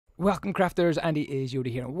Welcome crafters, andyisyoda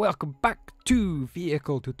here, and welcome back to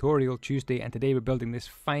Vehicle Tutorial Tuesday. And today we're building this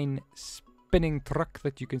fine spinning truck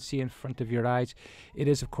that you can see in front of your eyes. It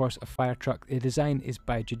is of course a fire truck. The design is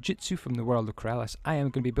by Jijitzue from the world of Corellis. I am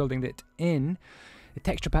going to be building it in a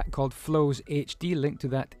texture pack called Flows HD. Link to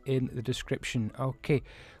that in the description. Okay,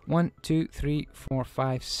 1, 2, 3, 4,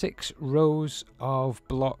 5, 6 rows of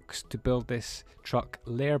blocks to build this truck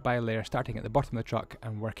layer by layer, starting at the bottom of the truck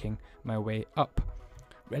and working my way up.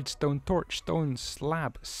 Redstone, torch, stone,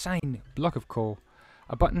 slab, sign, block of coal,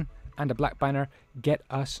 a button and a black banner get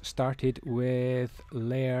us started with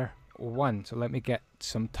layer 1. So let me get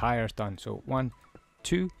some tires done. So 1,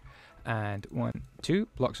 2 and 1, 2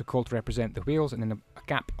 blocks of coal to represent the wheels, and then a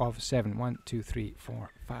gap of 7. 1, 2, 3,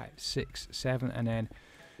 4, 5, 6, 7, and then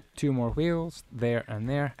 2 more wheels there and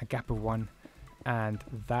there, a gap of 1, and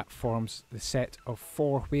that forms the set of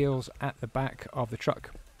 4 wheels at the back of the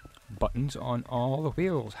truck. Buttons on all the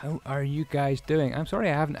wheels. How are you guys doing? I'm sorry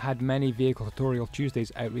I haven't had many Vehicle Tutorial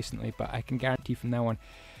Tuesdays out recently, but I can guarantee from now on,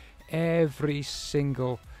 every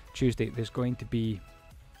single Tuesday there's going to be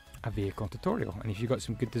a vehicle tutorial. And if you've got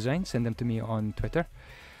some good designs, send them to me on Twitter.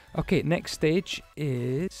 Okay, next stage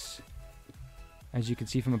is, as you can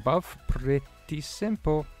see from above, pretty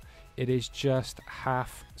simple. It is just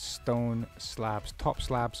half stone slabs, top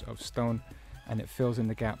slabs of stone, and it fills in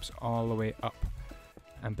the gaps all the way up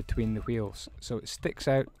and between the wheels. So it sticks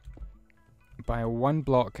out by 1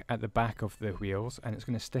 block at the back of the wheels, and it's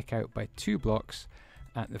going to stick out by 2 blocks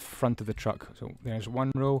at the front of the truck. So there's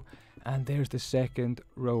 1 row and there's the second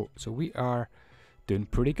row. So we are doing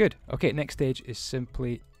pretty good. Okay, next stage is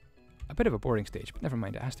simply a bit of a boring stage, but never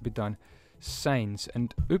mind, it has to be done. Signs,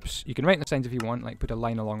 and oops, you can write in the signs if you want, like put a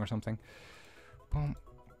line along or something. Boom,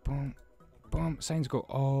 boom, boom. Signs go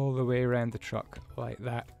all the way around the truck like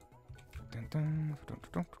that.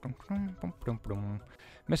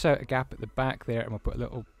 Miss out a gap at the back there, and we'll put a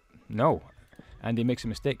little, no, Andy makes a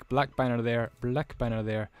mistake, black banner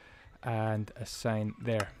there, and a sign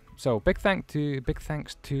there. So big thanks to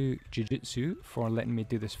Jijitzue for letting me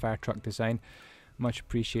do this fire truck design. Much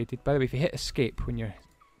appreciated. By the way, if you hit escape when you're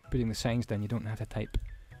putting the signs down, you don't have to type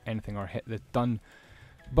anything or hit the done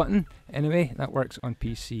button. Anyway, that works on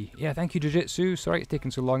PC. Yeah, thank you Jijitzue. Sorry it's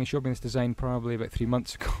taken so long. You showed me this design probably about 3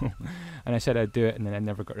 months ago and I said I'd do it, and then I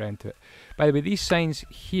never got around to it. By the way, these signs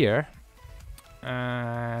here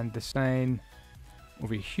and the sign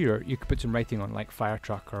over here, you could put some writing on, like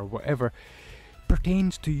Firetruck or whatever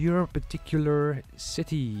pertains to your particular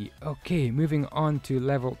city. Okay, moving on to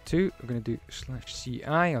level 2. We're going to do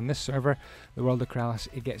 /CI on this server, the world of Corellis.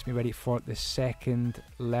 It gets me ready for the second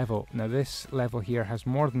level. Now this level here has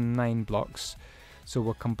more than 9 blocks, so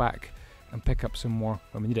we'll come back and pick up some more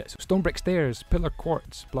when we need it. So stone brick stairs, pillar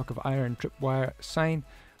quartz, block of iron, tripwire, sign,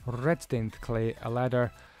 red stained clay, a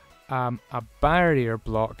ladder, a barrier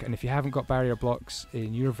block, and if you haven't got barrier blocks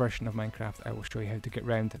in your version of Minecraft, I will show you how to get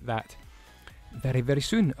around that very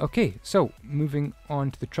soon. Okay, so moving on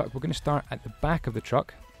to the truck, we're going to start at the back of the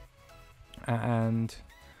truck, and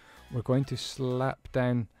we're going to slap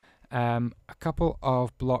down a couple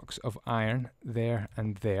of blocks of iron there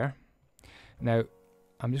and there. Now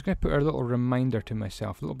I'm just going to put a little reminder to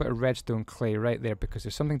myself, a little bit of redstone clay right there, because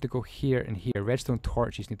there's something to go here and here. Redstone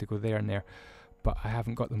torches need to go there and there, but I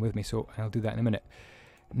haven't got them with me, so I'll do that in a minute.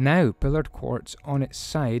 Now pillared quartz on its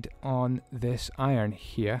side on this iron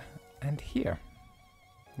here and here.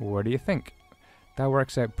 What do you think? That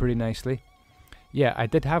works out pretty nicely. Yeah, I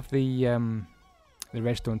did have the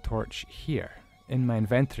redstone torch here in my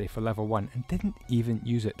inventory for level 1 and didn't even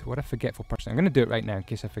use it. What a forgetful person. I'm going to do it right now in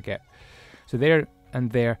case I forget. So there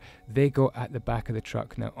and there, they go at the back of the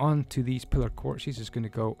truck. Now onto these pillar quartzes is going to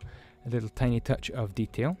go a little tiny touch of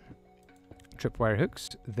detail. Tripwire hooks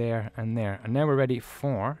there and there. And now we're ready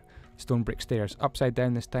for stone brick stairs. Upside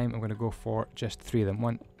down this time. I'm going to go for just 3 of them.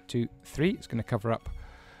 1, 2, 3. It's going to cover up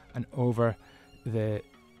and over the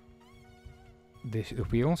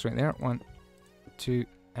wheels right there. 1, 2,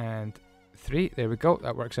 and 3. There we go.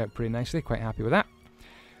 That works out pretty nicely. Quite happy with that.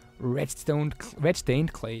 Red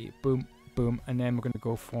stained clay. Boom, boom. And then we're going to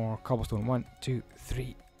go for cobblestone. 1, 2,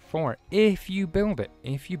 3, 4. If you build it,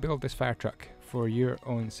 if you build this fire truck for your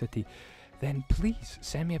own city, then please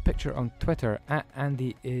send me a picture on Twitter at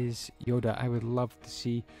andyisyoda. I would love to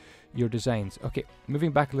see your designs. Okay,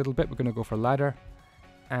 moving back a little bit, we're going to go for ladder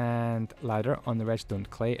and ladder on the redstone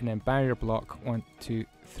clay, and then barrier block 1, 2,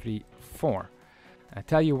 3, 4. I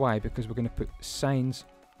tell you why, because we're going to put signs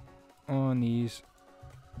on these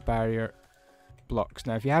barrier blocks.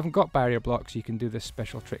 Now if you haven't got barrier blocks, you can do this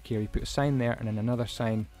special trick here. You put a sign there and then another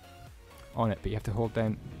sign on it, but you have to hold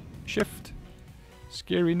down shift,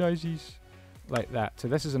 scary noises, like that. So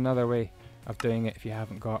this is another way of doing it if you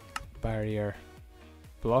haven't got barrier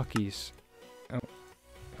blockies. Oh,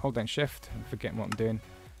 hold down shift, I'm forgetting what I'm doing,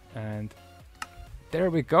 and there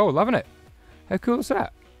we go, loving it. How cool is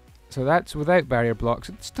that? So that's without barrier blocks.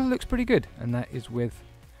 It still looks pretty good, and that is with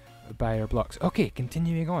the barrier blocks. Okay,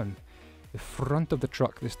 continuing on. The front of the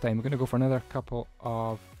truck this time. We're going to go for another couple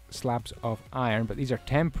of slabs of iron, but these are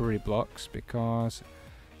temporary blocks because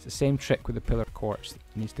it's the same trick with the pillar quartz. It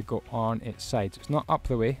needs to go on its side. So it's not up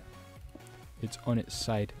the way, it's on its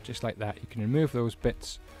side, just like that. You can remove those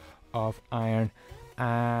bits of iron,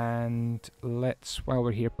 and let's, while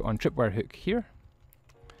we're here, put on tripwire hook here.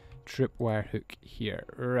 Tripwire hook here.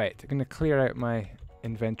 Right, I'm going to clear out my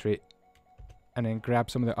inventory and then grab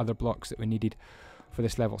some of the other blocks that we needed for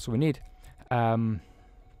this level. So we need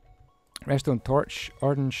redstone torch,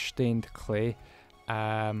 orange stained clay,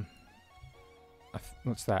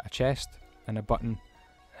 what's that? A chest and a button.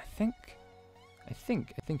 I think.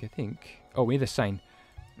 Oh, we need a sign.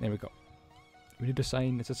 There we go. We need a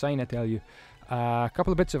sign. It's a sign, I tell you. A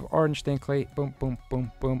couple of bits of orange stained clay. Boom, boom,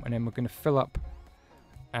 boom, boom, and then we're going to fill up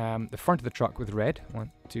the front of the truck with red.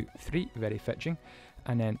 1, 2, 3. Very fetching.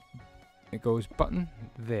 And then it goes button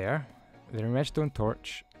there. Then redstone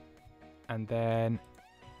torch. And then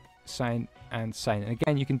sign and sign. And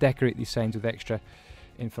again, you can decorate these signs with extra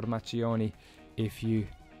informazioni if you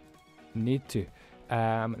need to.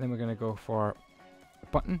 And then we're going to go for a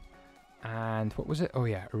button. And what was it? Oh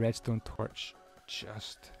yeah, a redstone torch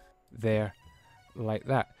just there, like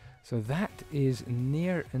that. So that is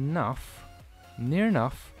near enough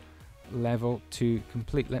level 2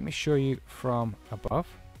 complete. Let me show you from above.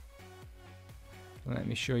 Let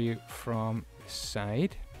me show you from the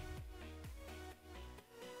side.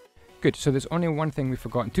 Good, so there's only one thing we've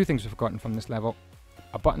forgotten, two things we've forgotten from this level.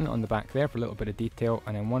 A button on the back there for a little bit of detail,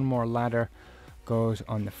 and then one more ladder goes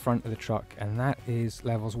on the front of the truck, and that is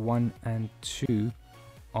levels 1 and 2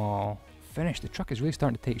 all finished. The truck is really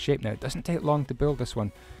starting to take shape now. It doesn't take long to build this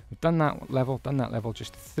one. We've done that level,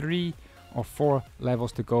 just 3 or 4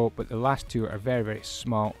 levels to go, but the last 2 are very, very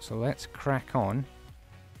small. So let's crack on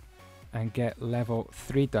and get level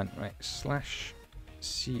 3 done. Right,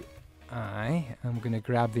 /CI, and we're going to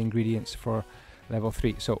grab the ingredients for level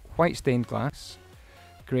 3. So white stained glass,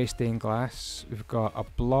 grey stained glass, we've got a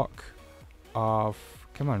block of,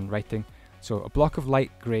 come on writing, so a block of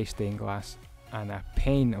light grey stained glass, and a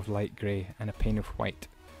pane of light grey, and a pane of white.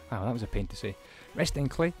 Wow, that was a pain to say. Red stained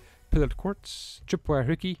clay, pillared quartz, tripwire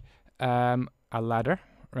hooky, a ladder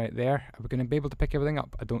right there. Are we going to be able to pick everything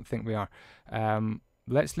up? I don't think we are.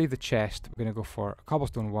 Let's leave the chest. We're going to go for a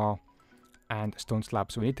cobblestone wall and a stone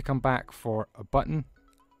slab. So we need to come back for a button,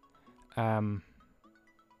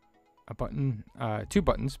 two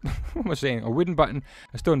buttons, what am I saying? A wooden button,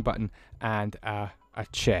 a stone button, and a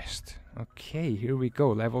chest. Okay, here we go,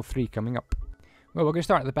 level 3 coming up. Well, we're going to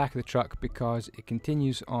start at the back of the truck because it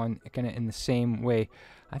continues on kind of in the same way.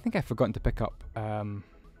 I think I've forgotten to pick up,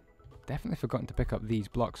 definitely forgotten to pick up these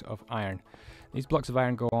blocks of iron. These blocks of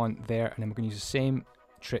iron go on there, and then we're going to use the same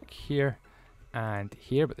trick here and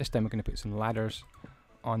here, but this time we're going to put some ladders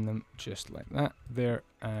on them just like that, there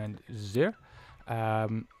and there.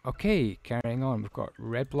 Okay, carrying on, we've got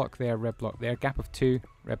red block there, gap of 2,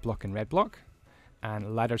 red block and red block,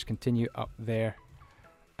 and ladders continue up there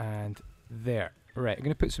and there. Right, I'm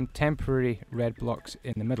going to put some temporary red blocks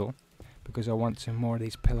in the middle because I want some more of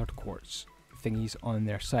these pillared quartz thingies on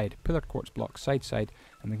their side. Pillared quartz blocks side,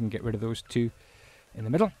 and we can get rid of those 2 in the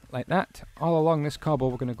middle, like that. All along this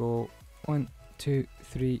cobble, we're going to go 1, 2,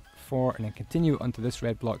 3, 4, and then continue onto this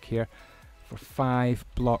red block here for 5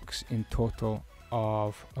 blocks in total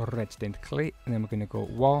of red stained clay, and then we're going to go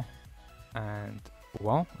wall, and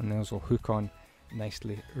those will hook on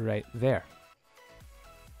nicely right there.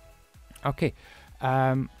 Okay,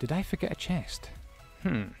 did I forget a chest?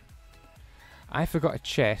 I forgot a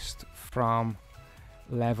chest from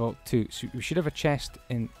level 2, so we should have a chest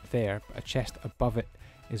in there, but a chest above it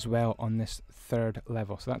as well on this 3rd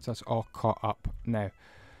level, so that's us all caught up now.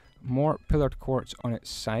 More pillared quartz on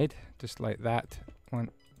its side, just like that. 1,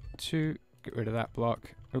 2, get rid of that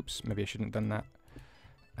block. Oops, maybe I shouldn't have done that.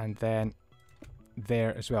 And then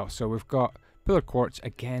there as well. So we've got pillared quartz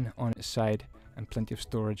again on its side, and plenty of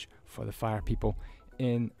storage for the fire people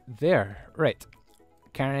in there. Right,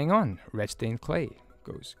 carrying on, red stained clay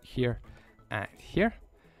goes here and here,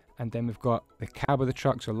 and then we've got the cab of the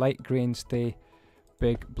truck, so light grey and stay,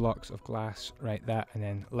 big blocks of glass right that, and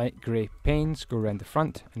then light grey panes go around the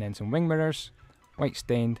front, and then some wing mirrors, white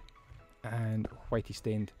stained and whitey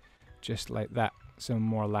stained, just like that. Some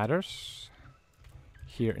more ladders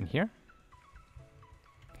here and here,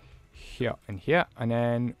 here and here, and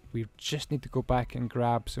then we just need to go back and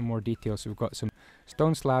grab some more details. So we've got some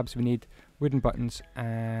stone slabs, we need wooden buttons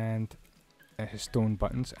and stone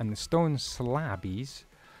buttons, and the stone slabbies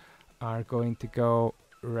are going to go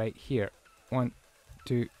right here. 1,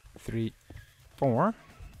 2, 3, 4.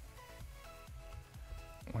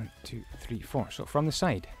 1, 2, 3, 4. So from the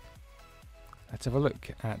side, let's have a look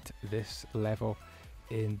at this level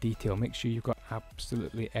in detail. Make sure you've got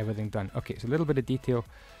absolutely everything done. Okay, so a little bit of detail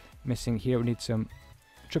missing here. We need some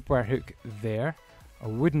tripwire hook there, a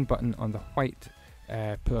wooden button on the white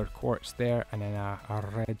pillar quartz there, and then a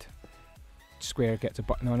red square gets a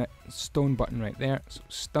button on it. Stone button right there. So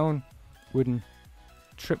stone, wooden,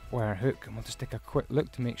 tripwire hook, and we'll just take a quick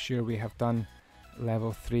look to make sure we have done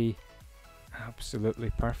level 3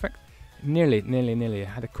 absolutely perfect. Nearly. I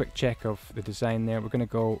had a quick check of the design there. We're going to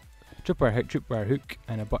go tripwire hook,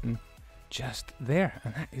 and a button just there,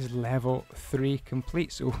 and that is level 3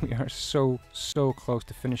 complete. So we are so close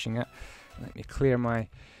to finishing it. Let me clear my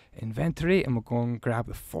inventory, and we'll go and grab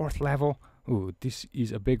the 4th level. Ooh, this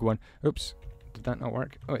is a big one. Oops, did that not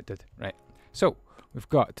work? Oh, it did. Right. So we've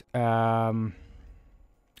got gonna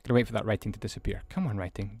wait for that writing to disappear. Come on,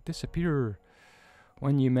 writing, disappear.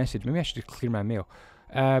 One new message. Maybe I should just clear my mail.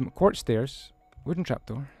 Quartz stairs, wooden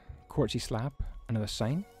trapdoor, quartzy slab, another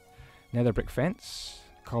sign, nether brick fence,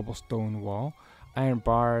 cobblestone wall, iron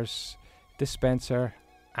bars, dispenser,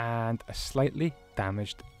 and a slightly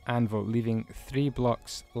damaged anvil, leaving 3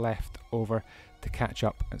 blocks left over to catch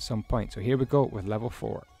up at some point. So here we go with level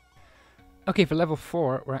 4. Okay, for level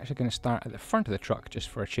 4, we're actually going to start at the front of the truck just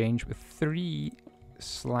for a change with 3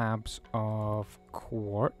 slabs of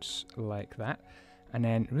quartz like that. And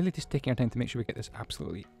then really just taking our time to make sure we get this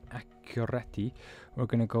absolutely accurate. We're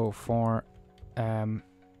going to go for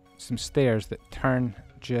some stairs that turn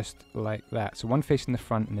just like that. So one facing the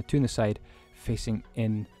front and the 2 on the side facing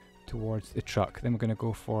in towards the truck. Then we're going to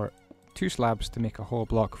go for 2 slabs to make a whole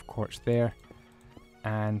block of quartz there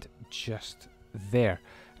and just there.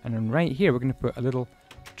 And then right here we're going to put a little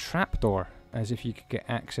trapdoor, as if you could get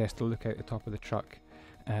access to look out the top of the truck,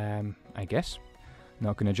 I guess.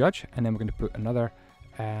 Not going to judge. And then we're going to put another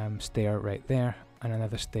stair right there and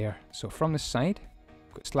another stair. So from the side,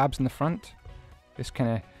 we've got slabs in the front, this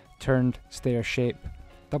kind of turned stair shape,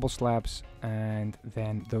 double slabs, and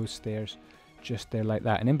then those stairs just there like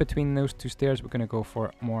that. And in between those 2 stairs, we're going to go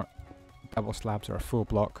for more double slabs or a full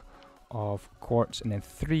block of quartz, and then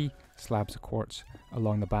 3 slabs of quartz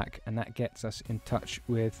along the back, and that gets us in touch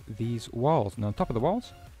with these walls. And on top of the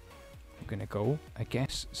walls, we're going to go, I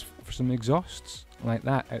guess, for some exhausts like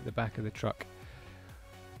that out the back of the truck.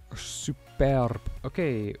 Superb.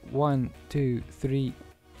 Okay, 1, 2, 3,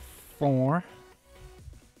 4.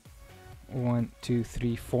 1, 2,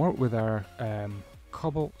 3, 4 with our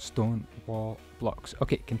cobblestone wall blocks.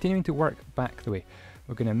 Okay, continuing to work back the way.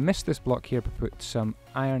 We're going to miss this block here, but put some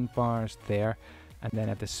iron bars there, and then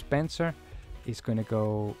a dispenser is going to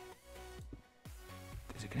go.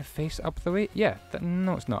 Is it going to face up the way? Yeah.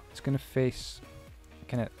 No, it's not. It's going to face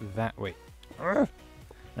kind of that way.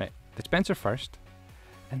 Right. Dispenser first,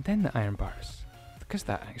 and then the iron bars, because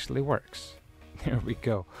that actually works. There we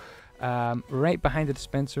go. Right behind the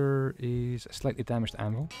dispenser is a slightly damaged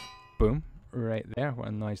anvil. Boom. Right there. What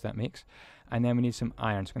a noise that makes. And then we need some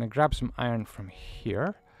iron. So I'm going to grab some iron from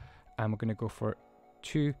here, and we're going to go for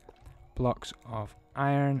 2 blocks of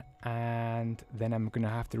iron, and then I'm going to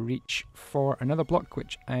have to reach for another block,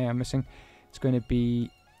 which I am missing. It's going to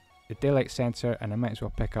be the daylight sensor, and I might as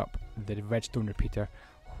well pick up the redstone repeater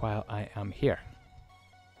while I am here.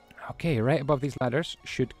 Okay, right above these ladders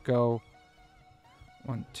should go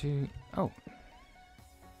 1, 2, oh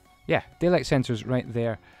yeah, daylight sensors right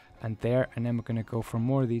there and there, and then we're going to go for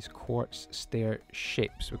more of these quartz stair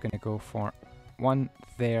shapes. We're going to go for 1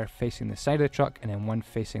 there facing the side of the truck, and then 1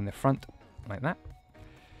 facing the front like that.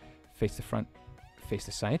 Face the front, face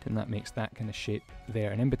the side, and that makes that kind of shape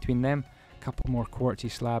there. And in between them, a couple more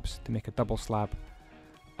quartzy slabs to make a double slab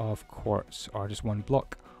of quartz, or just 1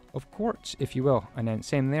 block of quartz, if you will. And then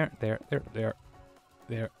same there, there,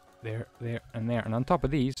 and there. And on top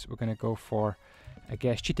of these, we're going to go for, I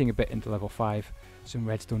guess, cheating a bit into level 5, some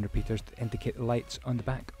redstone repeaters to indicate the lights on the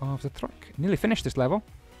back of the truck. Nearly finished this level,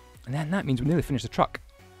 and then that means we nearly finished the truck.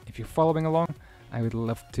 If you're following along, I would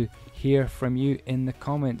love to hear from you in the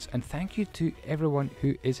comments. And thank you to everyone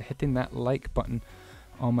who is hitting that like button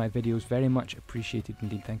on my videos. Very much appreciated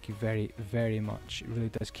indeed. Thank you very, very much. It really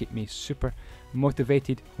does keep me super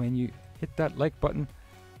motivated when you hit that like button.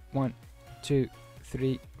 1, 2,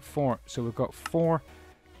 3, 4. So we've got 4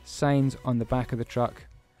 signs on the back of the truck.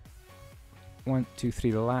 1, 2,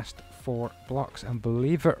 3, the last 4 blocks. And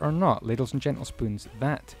believe it or not, ladles and gentle spoons,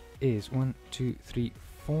 that is 1, 2, 3,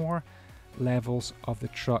 4 levels of the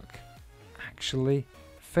truck actually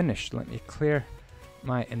finished. Let me clear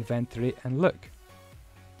my inventory and look.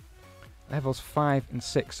 Levels 5 and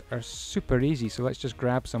 6 are super easy, so let's just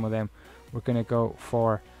grab some of them. We're going to go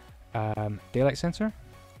for daylight sensor,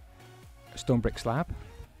 a stone brick slab,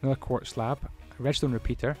 another quartz slab, a redstone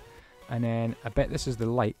repeater, and then I bet this is the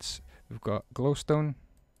lights. We've got glowstone,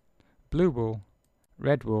 blue wool,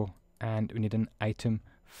 red wool, and we need an item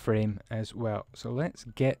frame as well. So let's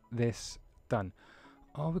get this done.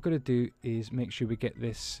 All we've got to do is make sure we get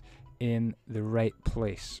this in the right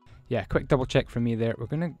place. Yeah, quick double check for me there. We're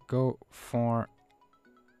going to go for,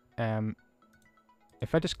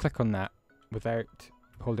 if I just click on that without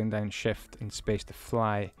holding down shift and space to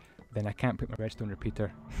fly, then I can't put my redstone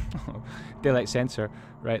repeater, daylight sensor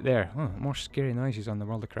right there. Oh, more scary noises on the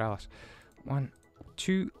World of Keralis. 1,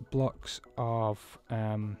 2 blocks of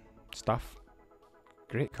stuff.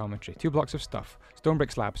 Great commentary. 2 blocks of stuff. Stone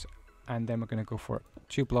brick slabs. And then we're going to go for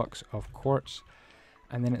 2 blocks of quartz.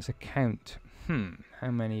 And then it's a count.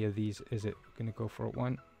 How many of these is it going to go for?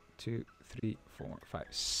 1, 2, 3, 4, 5,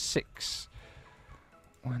 6.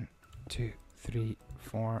 1, 2, 3,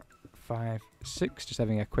 4, 5, 6. Just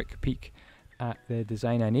having a quick peek at the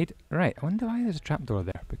design I need. Right, I wonder why there's a trapdoor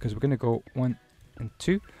there. Because we're going to go 1 and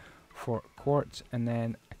 2 for quartz, and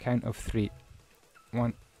then a count of 3.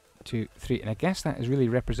 1, 2, 3. And I guess that is really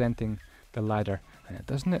representing the ladder. And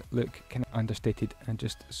doesn't it look kind of understated and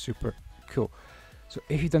just super cool? So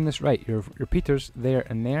if you've done this right, your repeaters there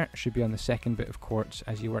and there should be on the second bit of quartz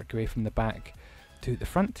as you work your way from the back to the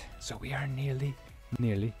front. So we are nearly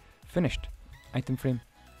finished. Item frame,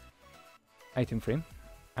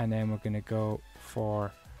 and then we're going to go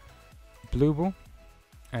for blue wool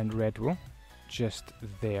and red wool just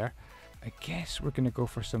there. I guess we're going to go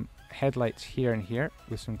for some headlights here and here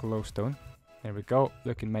with some glowstone. There we go,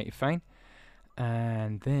 looking mighty fine.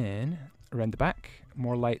 And then around the back,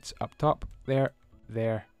 more lights up top,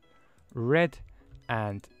 there, red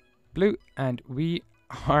and blue, and we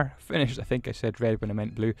are finished. I think I said red when I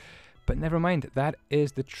meant blue, but never mind, that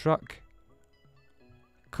is the truck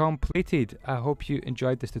completed. I hope you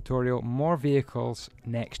enjoyed this tutorial. More vehicles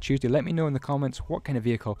next Tuesday. Let me know in the comments what kind of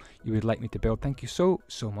vehicle you would like me to build. Thank you so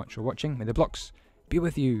much for watching. May the blocks be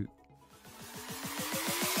with you.